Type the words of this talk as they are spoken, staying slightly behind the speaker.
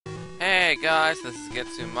Hey guys, this is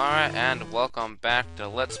Getsumara, and welcome back to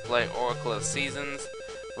Let's Play Oracle of Seasons.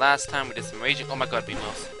 Last time we did some raging. Oh my god,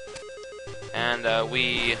 Beamos. And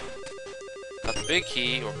we got the big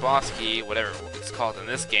key, or boss key, whatever it's called in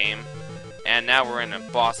this game. And now we're in a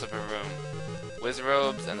boss of a room. Wizard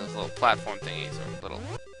robes and those little platform thingies, or little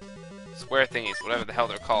square thingies, whatever the hell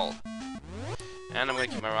they're called. And I'm gonna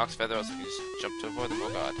keep my rocks feather so I can just jump to avoid them. Oh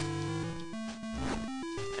god.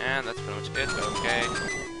 And that's pretty much it. Okay.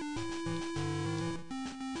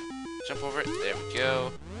 Jump over it. There we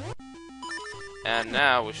go. And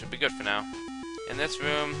now we should be good for now. In this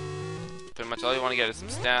room, pretty much all you want to get is some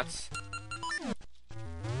stats.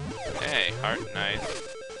 Hey, heart, nice.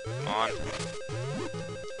 Come on.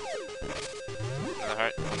 Another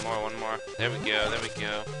heart. One more. There we go, there we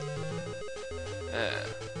go.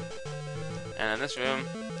 And in this room,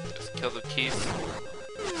 just kill the keys.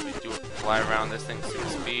 We do fly around this thing super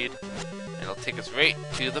speed. And it'll take us right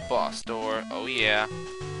to the boss door. Oh yeah.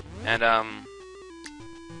 And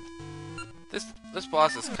this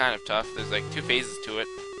boss is kind of tough. There's like two phases to it.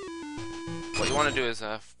 What you want to do is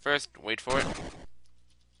first wait for it.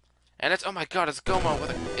 And it's, oh my god, it's Gohma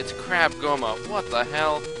with it's crab Gohma. What the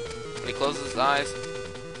hell? When he closes his eyes,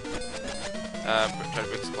 try to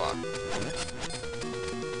break his claw.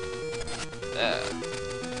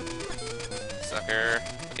 Sucker.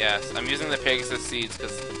 Yes, I'm using the Pegasus seeds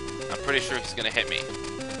because I'm pretty sure he's gonna hit me.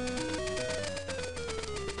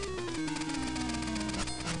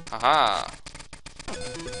 Haha!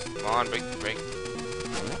 Come on, break.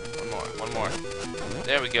 One more.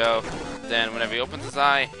 There we go. Then, whenever he opens his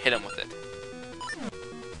eye, hit him with it.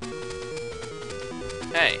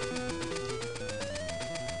 Hey!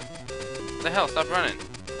 What the hell? Stop running!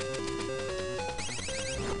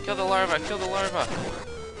 Kill the larva! Kill the larva!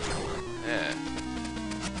 Yeah.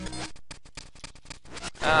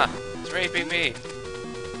 Ah! It's raping me!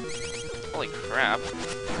 Holy crap!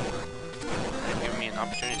 Give me an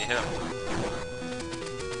opportunity to hit him.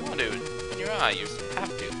 Come on, dude. In your eye, you have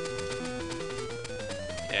to.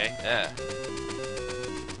 Okay,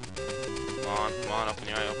 Come on, open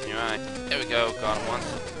your eye. There we go, got him once,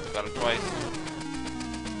 got him twice.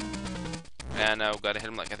 And now we've got to hit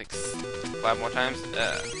him like, I think, 5 more times.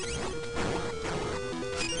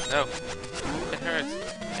 No. It hurts.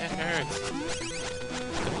 It hurts.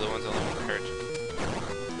 The blue one's the only one that hurt.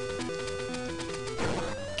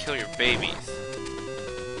 Kill your babies.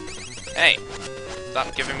 Hey!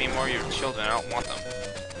 Stop giving me more of your children, I don't want them.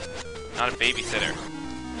 Not a babysitter.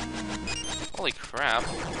 Holy crap.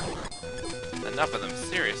 Enough of them,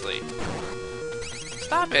 seriously.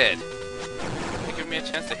 Stop it! You're giving me a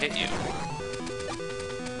chance to hit you.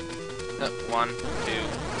 1, 2,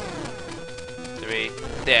 3.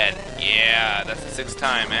 Dead. Yeah, that's the 6th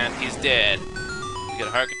time, and he's dead. We got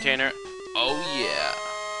a heart container. Oh yeah.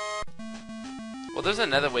 Well, there's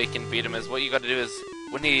another way you can beat him, is what you gotta do is,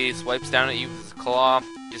 when he swipes down at you with his claw,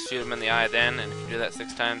 just shoot him in the eye then, and if you do that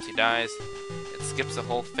 6 times, he dies. It skips the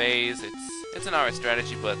whole phase. It's an alright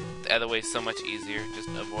strategy, but the other way is so much easier. Just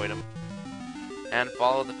avoid him. And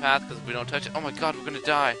follow the path, because if we don't touch it, oh my god, we're gonna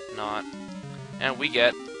die. Not. And we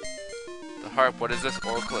get the harp. What is this?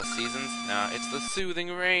 Oracle of Seasons? Nah, it's the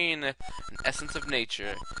soothing rain, an essence of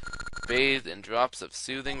nature. Bathed in drops of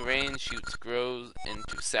soothing rain, shoots grows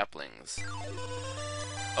into saplings.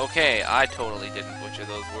 Okay, I totally didn't butcher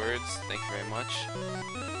those words. Thank you very much.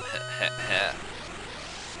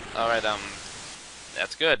 Alright,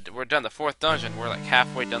 that's good. We're done the 4th dungeon. We're like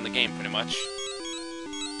halfway done the game, pretty much.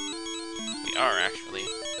 We are, actually.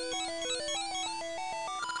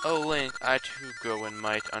 Oh, Link, I too grow in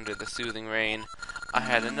might under the soothing rain. I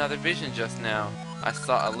had another vision just now. I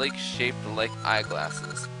saw a lake shaped like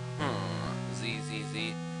eyeglasses.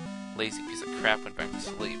 Z. Lazy piece of crap, went back to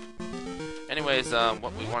sleep. Anyways,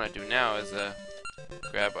 what we want to do now is,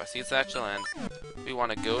 grab our seed satchel, and we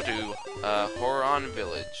want to go to, Horon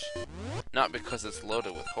Village. Not because it's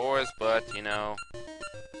loaded with whores, but, you know,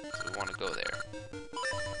 we want to go there.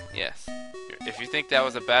 Yes. If you think that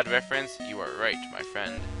was a bad reference, you are right, my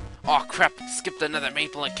friend. Oh crap! Skipped another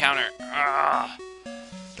maple encounter! Ah!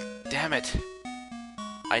 Damn it!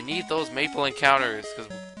 I need those maple encounters,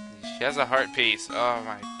 because she has a heart piece. Oh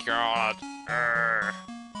my god! Urgh.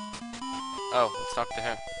 Oh, let's talk to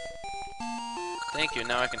him. Thank you,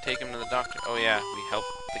 now I can take him to the doctor. Oh yeah, we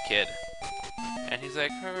helped the kid. And he's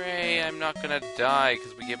like, hooray, I'm not gonna die,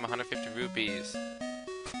 because we gave him 150 rupees.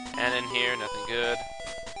 And in here, nothing good.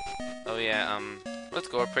 Oh yeah, let's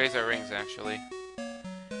go appraise our rings, actually.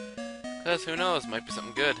 Because who knows, might be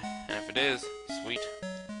something good. And if it is, sweet.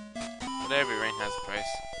 But every ring has a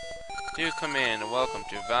price. Do come in, welcome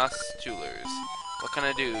to Vass Jewelers. What can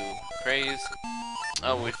I do? Praise?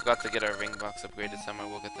 Oh, we forgot to get our ring box upgraded somewhere.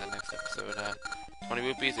 We'll get that next episode. 20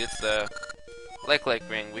 rupees. It's the Like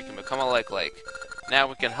ring. We can become a Like. Now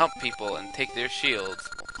we can hump people and take their shields.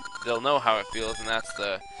 They'll know how it feels, and that's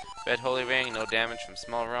the Red Holy Ring. No damage from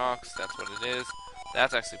small rocks. That's what it is.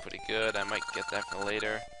 That's actually pretty good. I might get that for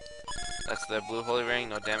later. That's the Blue Holy Ring.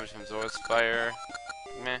 No damage from Zora's Fire.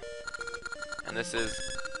 Meh. And this is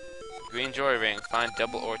Green Joy Ring. Find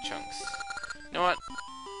double ore chunks. You know what?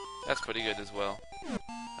 That's pretty good as well.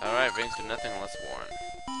 Alright, rings do nothing unless worn.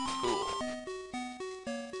 Cool.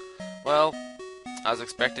 Well, I was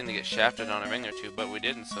expecting to get shafted on a ring or two, but we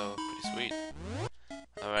didn't, so pretty sweet.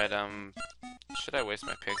 Alright, should I waste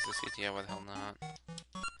my pigs this season? Yeah, why the hell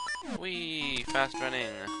not? Whee! Fast running!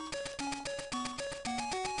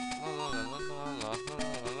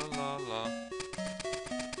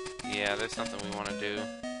 Yeah, there's something we want to do.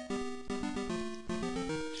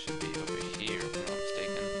 Should be over here, if I'm not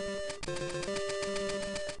mistaken.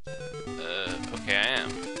 Okay, I am.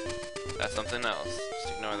 That's something else.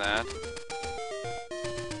 Just ignore that.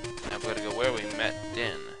 Now we gotta go where we met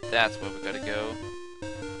Din. That's where we gotta go.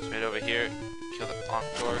 Straight over here, kill the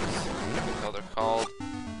Octorks, whatever the hell they're called.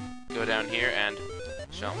 Go down here and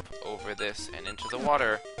jump over this and into the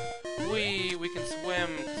water. Whee! We can swim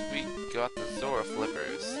because we got the Zora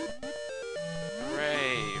flippers.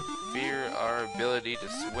 Hooray! Fear our ability to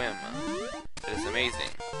swim. It is amazing.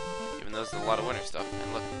 Even though there's a lot of winter stuff.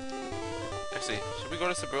 And look. Actually, should we go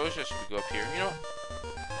to Sabrosia or should we go up here? You know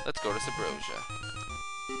what? Let's go to Sabrosia.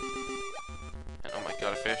 And oh my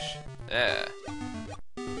god, a fish. Yeah.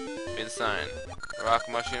 Read the sign. Rock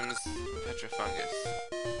mushrooms, petrofungus.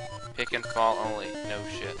 Pick and fall only. No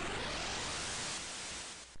shit.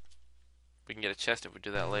 We can get a chest if we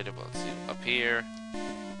do that later, but let's see. Up here.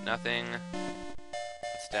 Nothing.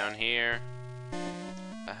 What's down here?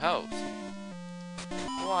 A house.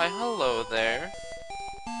 Why, hello there.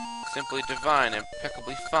 Simply divine,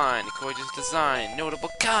 impeccably fine, gorgeous design, notable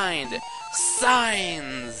kind.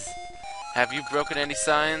 Signs! Have you broken any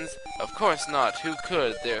signs? Of course not. Who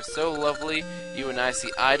could? They're so lovely, you and I see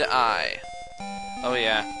eye to eye. Oh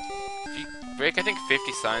yeah. If you break, I think,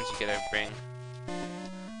 50 signs, you get a ring.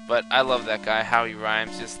 But I love that guy, how he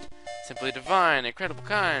rhymes. Just simply divine, incredible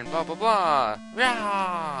kind, blah blah blah.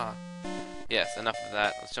 Rah! Yes, enough of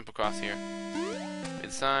that. Let's jump across here.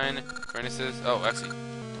 Mid sign, furnaces. Oh, actually, don't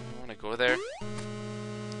we want to go there?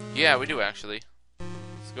 Yeah, we do actually.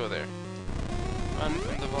 Let's go there. Run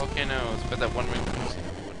from the volcanoes. But that one ring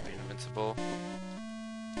wouldn't be invincible.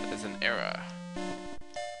 That is an error.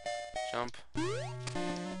 Jump.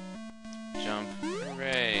 Jump.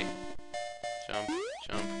 Hooray. Jump.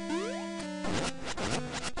 Jump.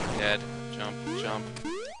 Dead. Jump. Jump.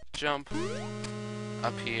 Jump.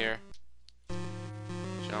 Up here.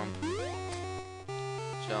 Jump.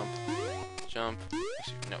 Jump. Jump.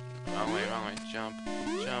 Actually, no. Wrong way, wrong way. Jump.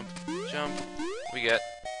 Jump. Jump. We get.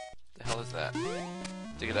 The hell is that?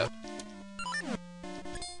 Dig it up.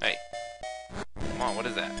 Hey. Come on, what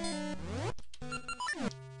is that?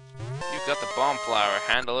 You've got the bomb flower.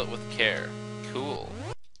 Handle it with care. Cool.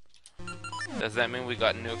 Does that mean we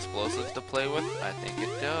got new explosives to play with? I think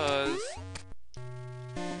it does.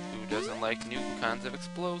 Who doesn't like new kinds of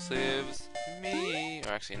explosives? Me.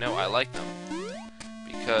 Or actually, no, I like them.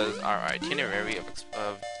 Because our itinerary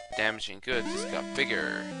of damaging goods just got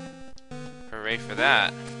bigger. Hooray for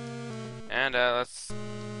that. And let's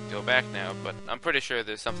go back now, but I'm pretty sure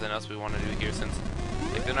there's something else we want to do here since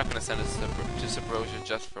like, they're not going to send us to Sabrosia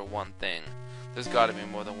just for one thing. There's got to be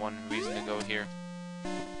more than one reason to go here.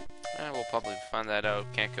 We'll probably find that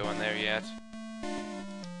out. Can't go in there yet.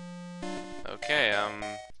 Okay,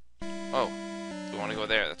 oh, we want to go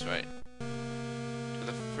there, that's right. To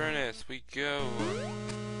the furnace we go.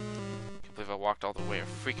 Can't believe I walked all the way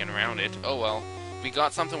freaking around it. Oh well. We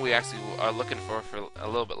got something we actually are looking for a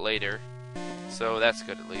little bit later. So that's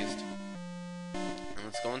good at least. And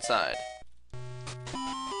let's go inside.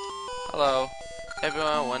 Hello.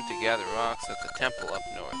 Everyone went to gather rocks at the temple up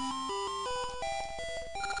north.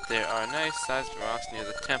 There are nice sized rocks near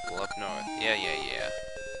the temple up north. Yeah.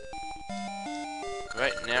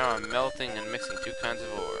 Right now I'm melting and mixing two kinds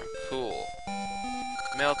of ore. Cool.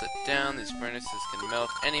 Melt it down. These furnaces can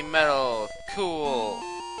melt any metal. Cool.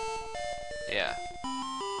 Yeah.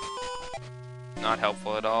 Not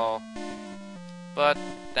helpful at all. But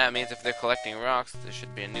that means if they're collecting rocks, there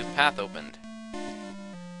should be a new path opened.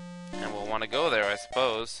 And we'll want to go there, I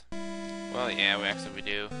suppose. Well, yeah, we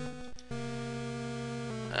do.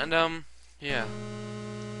 And, yeah.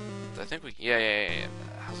 I think we... Yeah.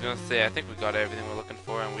 I was gonna say, I think we got everything we're looking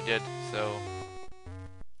for, and we did, so...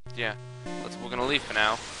 Yeah. We're gonna leave for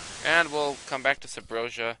now. And we'll come back to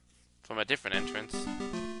Sabrosia from a different entrance.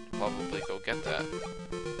 probably go get that.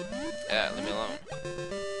 Yeah, leave me alone.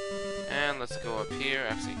 And let's go up here.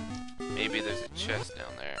 Actually, maybe there's a chest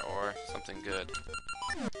down there, or something good.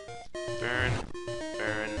 Burn,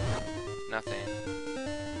 burn, nothing.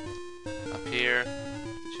 Up here,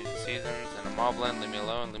 change the seasons, and a moblin, leave me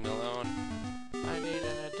alone, leave me alone. I need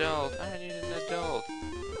an adult, I need an adult.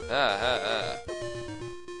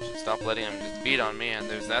 Should stop letting him just beat on me, and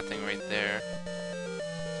there's that thing right there.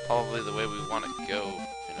 It's probably the way we want to go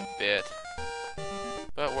in a bit.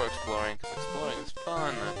 But we're exploring, because exploring is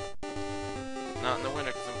fun. Not in the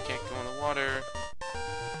winter, because then we can't go in the water.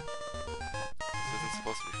 This isn't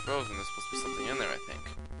supposed to be frozen, there's supposed to be something in there, I think.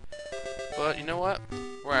 But you know what?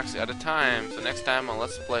 We're actually out of time, so next time on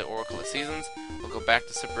Let's Play Oracle of Seasons, we'll go back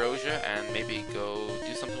to Subrosia and maybe go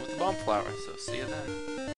do something with the bomb flower. So see you then.